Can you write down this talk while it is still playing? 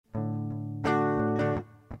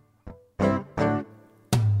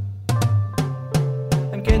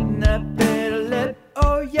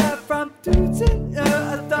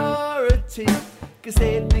'cause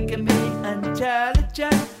they think of me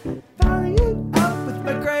intelligent. Fire you up with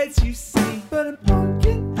my grades, you see. But I'm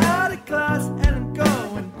bunking out of class and I'm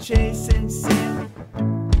going chasing sin.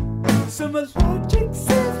 So my logic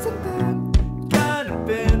says that I'm gotta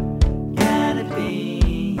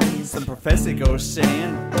be. Some professor goes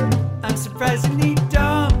saying I'm surprisingly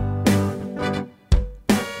dumb.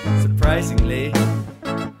 Surprisingly dumb.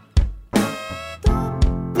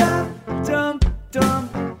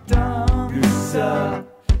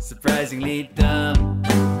 Surprisingly dumb.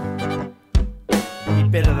 He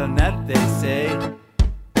better than that, they say.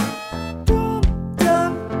 Dumb.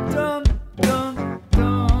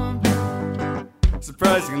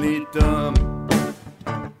 Surprisingly dumb.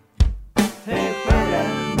 Hey, wait a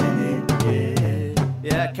minute,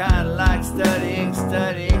 yeah. I kinda like studying,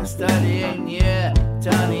 yeah.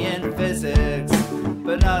 Newtonian physics,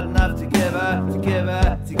 but not enough to give up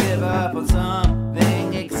on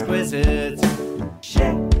something exquisite.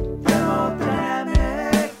 Shit,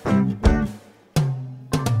 thermodynamic.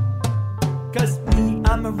 'Cause me,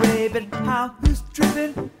 I'm a rabid hound who's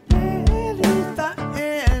driven really by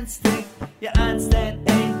instinct. Yeah, Einstein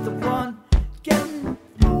ain't the one getting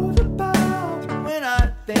all about when I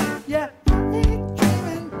think. Yeah, I ain't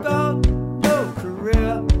dreaming about no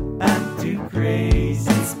career. I'm too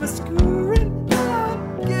crazy. It's my scorin, I'm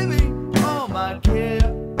giving all my care.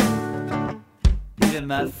 Even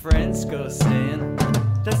my friends go saying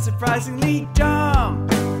that's surprisingly dumb.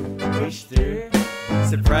 Wish they're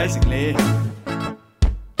surprisingly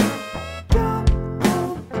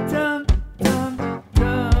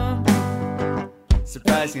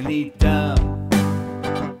surprisingly dumb.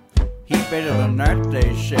 He better than that,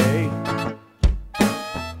 they say.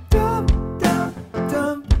 Dumb.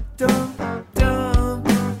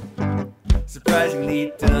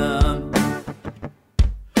 Surprisingly dumb.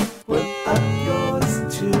 Well, I'm yours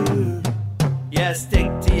too. Yeah, stick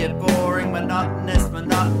to your boring, monotonous,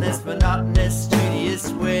 studious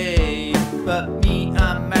way. But me,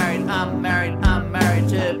 I'm married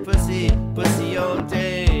to pussy all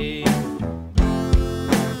day.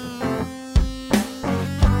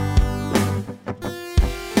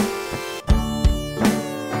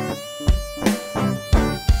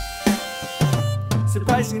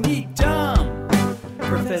 Surprisingly dumb,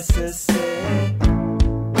 professor said.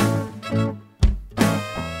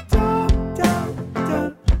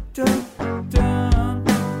 Dumb.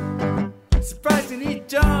 Surprisingly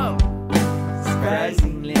dumb.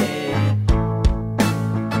 Surprisingly.